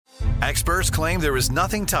Experts claim there is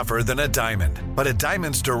nothing tougher than a diamond. But at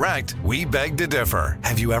Diamonds Direct, we beg to differ.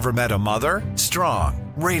 Have you ever met a mother? Strong,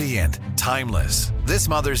 radiant, timeless. This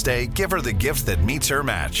Mother's Day, give her the gift that meets her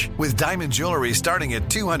match. With diamond jewelry starting at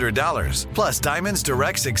 $200. Plus Diamonds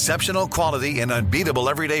Direct's exceptional quality and unbeatable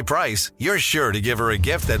everyday price, you're sure to give her a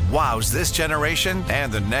gift that wows this generation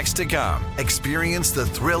and the next to come. Experience the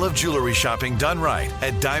thrill of jewelry shopping done right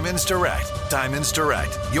at Diamonds Direct. Diamonds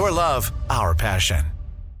Direct. Your love, our passion.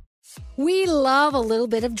 We love a little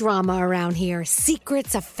bit of drama around here.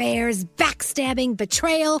 Secrets, affairs, backstabbing,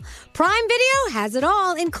 betrayal. Prime Video has it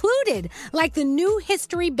all included, like the new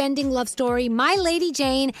history-bending love story, My Lady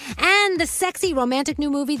Jane, and the sexy romantic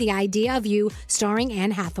new movie, The Idea of You, starring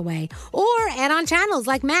Anne Hathaway. Or add-on channels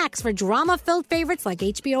like Max for drama-filled favorites like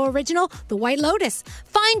HBO original, The White Lotus.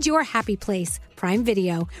 Find your happy place. Prime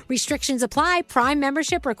Video. Restrictions apply. Prime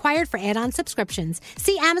membership required for add-on subscriptions.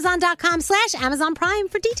 See Amazon.com/Amazon Prime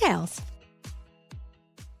for details.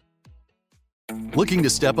 Looking to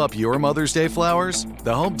step up your Mother's Day flowers?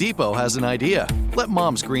 The Home Depot has an idea. Let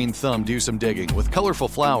Mom's green thumb do some digging with colorful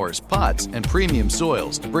flowers, pots, and premium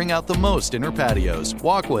soils to bring out the most in her patios,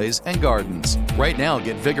 walkways, and gardens. Right now,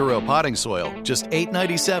 get Vigoro potting soil, just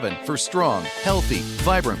 $8.97 for strong, healthy,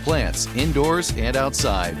 vibrant plants indoors and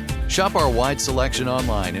outside. Shop our wide selection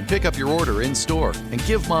online and pick up your order in-store and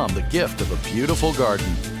give Mom the gift of a beautiful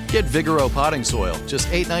garden. Get Vigoro potting soil, just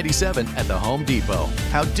 $8.97 at the Home Depot.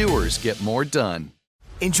 How doers get more done.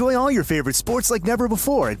 Enjoy all your favorite sports like never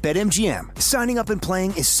before at BetMGM. Signing up and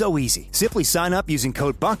playing is so easy. Simply sign up using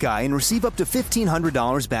code Buckeye and receive up to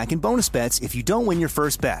 $1,500 back in bonus bets if you don't win your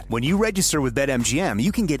first bet. When you register with BetMGM,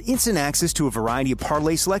 you can get instant access to a variety of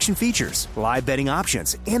parlay selection features, live betting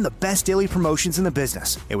options, and the best daily promotions in the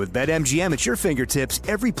business. And with BetMGM at your fingertips,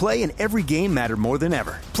 every play and every game matter more than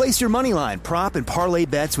ever. Place your moneyline, prop, and parlay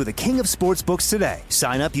bets with the king of sportsbooks today.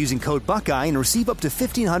 Sign up using code Buckeye and receive up to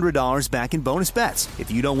 $1,500 back in bonus bets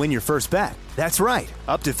if you don't win your first bet. That's right,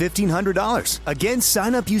 up to $1,500. Again,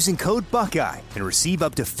 sign up using code Buckeye and receive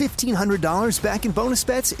up to $1,500 back in bonus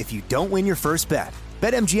bets if you don't win your first bet.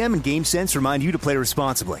 BetMGM and GameSense remind you to play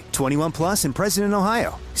responsibly. 21 plus and present in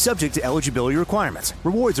Ohio. Subject to eligibility requirements.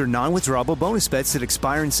 Rewards are non-withdrawable bonus bets that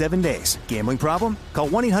expire in 7 days. Gambling problem? Call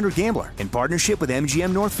 1-800-GAMBLER in partnership with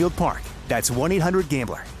MGM Northfield Park. That's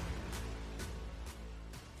 1-800-GAMBLER.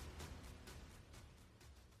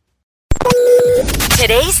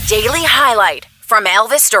 Today's daily highlight from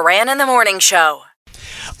Elvis Duran and the Morning Show.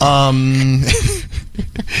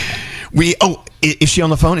 Is she on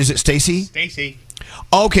the phone? Is it Stacy? Stacy.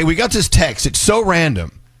 Okay, we got this text. It's so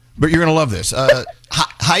random, but you're going to love this.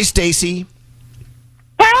 Hi, Stacy.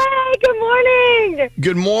 Hey, good morning.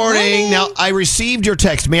 Good morning. Now, I received your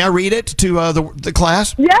text. May I read it to the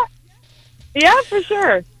class? Yeah, for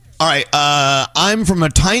sure. All right, I'm from a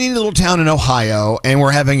tiny little town in Ohio, and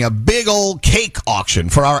we're having a big old cake auction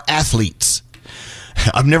for our athletes.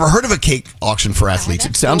 I've never heard of a cake auction for athletes.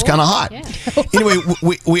 It sounds kind of hot. Yeah. Anyway,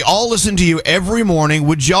 we all listen to you every morning.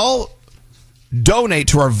 Would y'all donate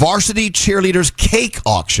to our varsity cheerleaders cake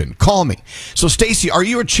auction? Call me. So, Stacy, are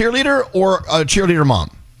you a cheerleader or a cheerleader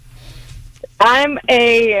mom? I'm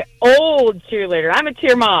a old cheerleader. I'm a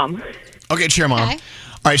cheer mom. Okay, cheer mom. Okay.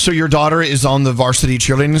 All right, so your daughter is on the varsity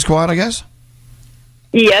cheerleading squad, I guess?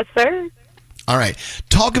 Yes, sir. All right.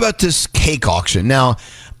 Talk about this cake auction. Now,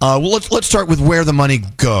 let's start with where the money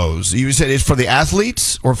goes. You said it's for the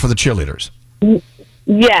athletes or for the cheerleaders?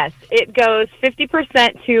 Yes, it goes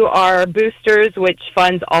 50% to our boosters, which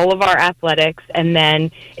funds all of our athletics, and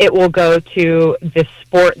then it will go to the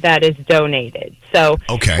sport that is donated. So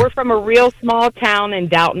We're from a real small town in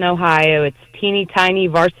Dalton, Ohio. It's teeny tiny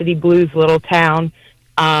Varsity Blues little town.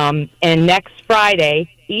 And next Friday,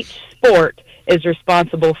 each sport is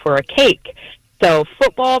responsible for a cake. So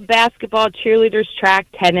football, basketball, cheerleaders, track,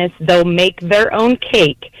 tennis, they'll make their own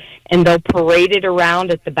cake, and they'll parade it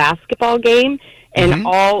around at the basketball game. And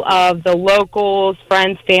all of the locals,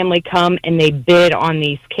 friends, family come, and they bid on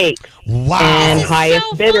these cakes. Wow. And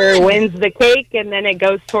highest bidder wins the cake, and then it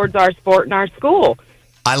goes towards our sport and our school.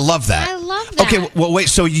 I love that. I love that. Okay, well, wait.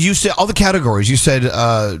 So you said all the categories. You said,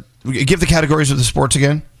 give the categories of the sports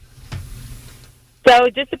again. So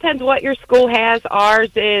it just depends what your school has.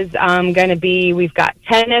 Ours is going to be, we've got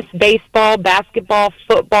tennis, baseball, basketball,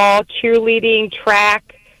 football, cheerleading,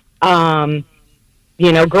 track,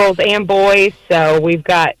 girls and boys. So we've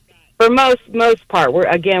got, for most part, we're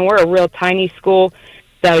a real tiny school.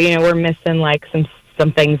 So, we're missing like some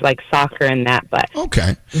things like soccer and that, but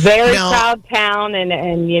very proud town, and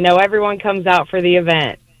everyone comes out for the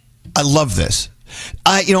event. I love this.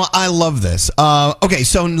 I love this. Okay,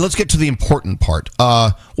 so let's get to the important part.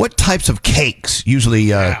 What types of cakes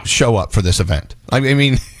usually show up for this event? I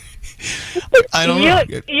mean, I don't know.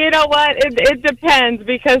 You know what? It depends,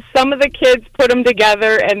 because some of the kids put them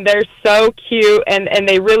together and they're so cute and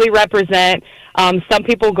they really represent. Some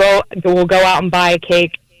people will go out and buy a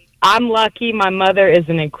cake. I'm lucky. My mother is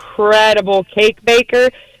an incredible cake baker,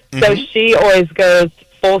 so she always goes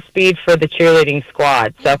full speed for the cheerleading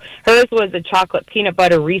squad. So hers was a chocolate peanut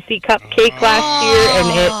butter Reese cupcake last year, and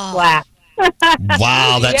it slapped.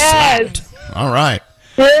 Wow, that slapped. All right.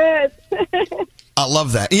 Yes. I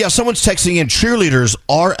love that. Yeah, someone's texting in, cheerleaders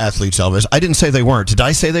are athletes, Elvis. I didn't say they weren't. Did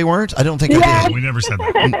I say they weren't? I don't think I did. We never said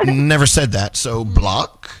that. Never said that. So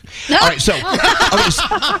block. All right. So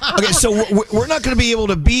we're not going to be able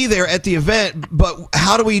to be there at the event, but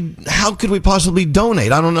how could we possibly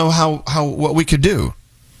donate? I don't know what we could do.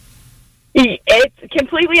 It's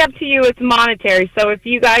completely up to you. It's monetary. So if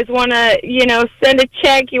you guys want to, send a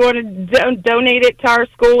check, you want to donate it to our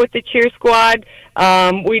school with the cheer squad.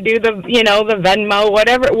 We do the Venmo,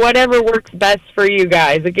 whatever works best for you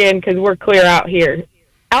guys. Again, because we're clear out here in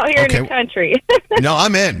the country. No,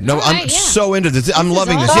 I'm in. No, I'm so into this. I'm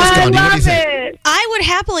loving this. Awesome. Yes, Gandhi, I what do you love think? it. I would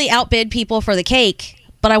happily outbid people for the cake,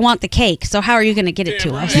 but I want the cake. So how are you going to get it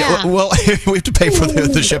to us? Yeah, well, we have to pay for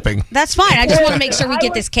the shipping. That's fine. I just want to make sure we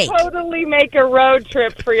get this cake. I would totally make a road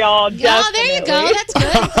trip for y'all. Oh, there you go. That's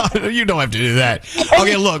good. You don't have to do that.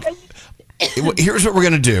 Okay, look. Here's what we're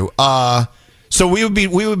going to do. So we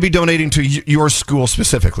would be donating to your school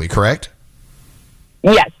specifically, correct?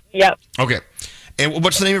 Yes. Yep. Okay. And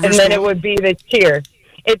what's the name of your school? And then it would be the cheer.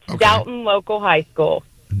 It's Dalton Local High School.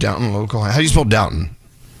 Dalton Local High. How do you spell Dalton?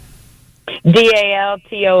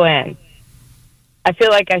 Dalton. I feel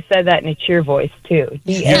like I said that in a cheer voice, too.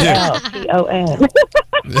 Dalton.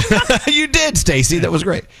 You did, Stacy. That was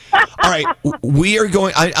great. All right. We are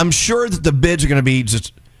going... I'm sure that the bids are going to be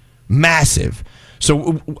just massive.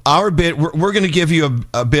 So our bid... We're going to give you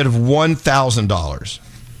a bid of $1,000.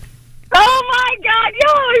 Oh my God,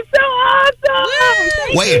 y'all are so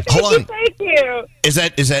awesome! Wait, hold on. Thank you. Is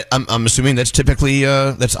that? I'm assuming that's typically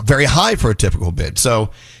that's very high for a typical bid. So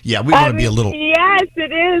yeah, we want to be a little. Yes,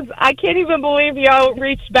 it is. I can't even believe y'all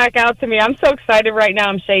reached back out to me. I'm so excited right now.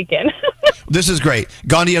 I'm shaking. This is great.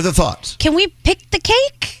 Gandhi, other thoughts? Can we pick the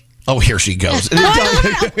cake? Oh, here she goes.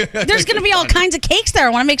 There's going to be all kinds of cakes there. I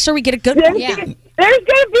want to make sure we get a good one. There's going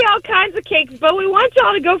to be all kinds of cakes, but we want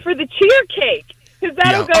y'all to go for the cheer cake. Because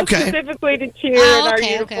that'll go specifically to cheer in our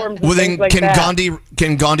uniforms. Well, then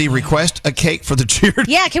can Gandhi request a cake for the cheer?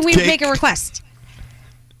 Yeah, can we make a request?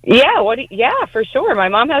 Yeah, for sure. My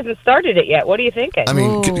mom hasn't started it yet. What are you thinking? I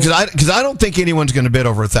mean, because I don't think anyone's going to bid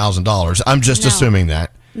over $1,000. I'm just assuming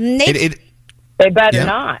that. They better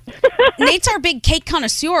not. Nate's our big cake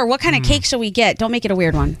connoisseur. What kind of cake should we get? Don't make it a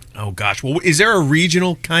weird one. Oh, gosh. Well, is there a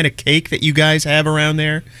regional kind of cake that you guys have around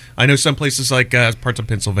there? I know some places like parts of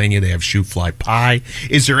Pennsylvania, they have shoe fly pie.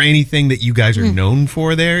 Is there anything that you guys are known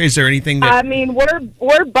for there? Is there anything that... I mean,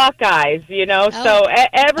 we're Buckeyes, so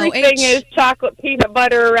everything is chocolate peanut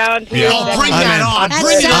butter around here. Yeah. Bring that on.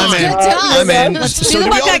 I'm in. Let's do the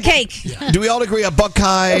Buckeye cake. Do we all agree a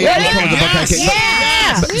Buckeye? Yeah. Buckeye cake.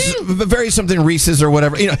 Yeah. But very something Reese's or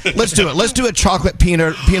whatever. Let's do it. Let's do a chocolate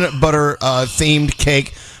peanut butter themed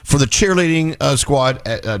cake for the cheerleading squad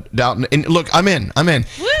at Dalton. And look, I'm in.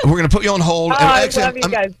 Woo. We're going to put you on hold. I love you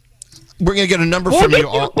guys. We're going to get a number from you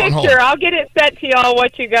on hold. I'll get it set to y'all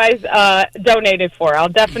what you guys donated for. I'll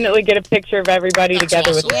definitely get a picture of everybody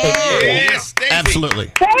together with the picture. Yes, absolutely.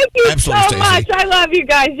 Thank you so Stacey. much. I love you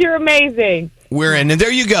guys. You're amazing. We're in. And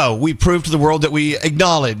there you go. We proved to the world that we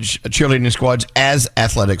acknowledge cheerleading squads as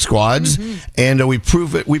athletic squads. And we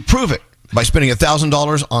prove it by spending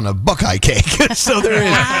 $1,000 on a Buckeye cake. So there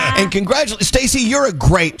is. And congratulations, Stacy. You're a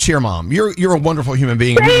great cheer mom. You're a wonderful human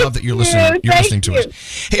being. We love that you're listening. You're listening to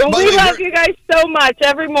us. Hey, we love you guys so much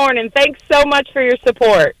every morning. Thanks so much for your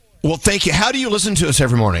support. Well, thank you. How do you listen to us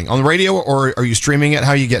every morning? On the radio, or are you streaming it?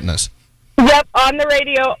 How are you getting us? Yep, on the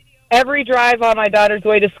radio. Every drive on my daughter's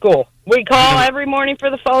way to school. We call every morning for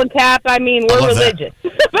the phone tap. I mean, we're religious.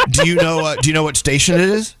 Do you know what station it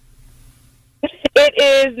is? It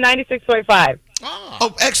is 96.5.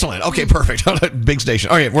 Oh, excellent. Okay, perfect. Big station.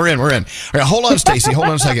 All right, we're in. All right, hold on, Stacy. Hold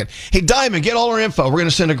on a second. Hey, Diamond, get all our info. We're going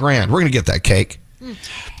to send $1,000. We're going to get that cake.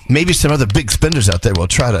 Maybe some other big spenders out there will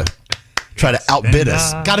try to outbid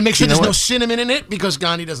us. Got to make sure there's no cinnamon in it because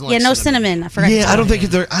Gandhi doesn't like cinnamon. Yeah, no cinnamon. I forgot. Yeah, I don't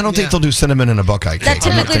think they'll do cinnamon in a Buckeye cake. That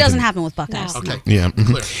typically doesn't happen with Buckeyes. Okay. Yeah.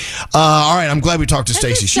 All right, I'm glad we talked to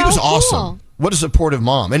Stacy. She was awesome. Cool. What a supportive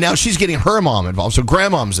mom. And now she's getting her mom involved. So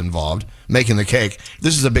grandmom's involved making the cake.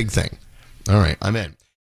 This is a big thing. All right, I'm in.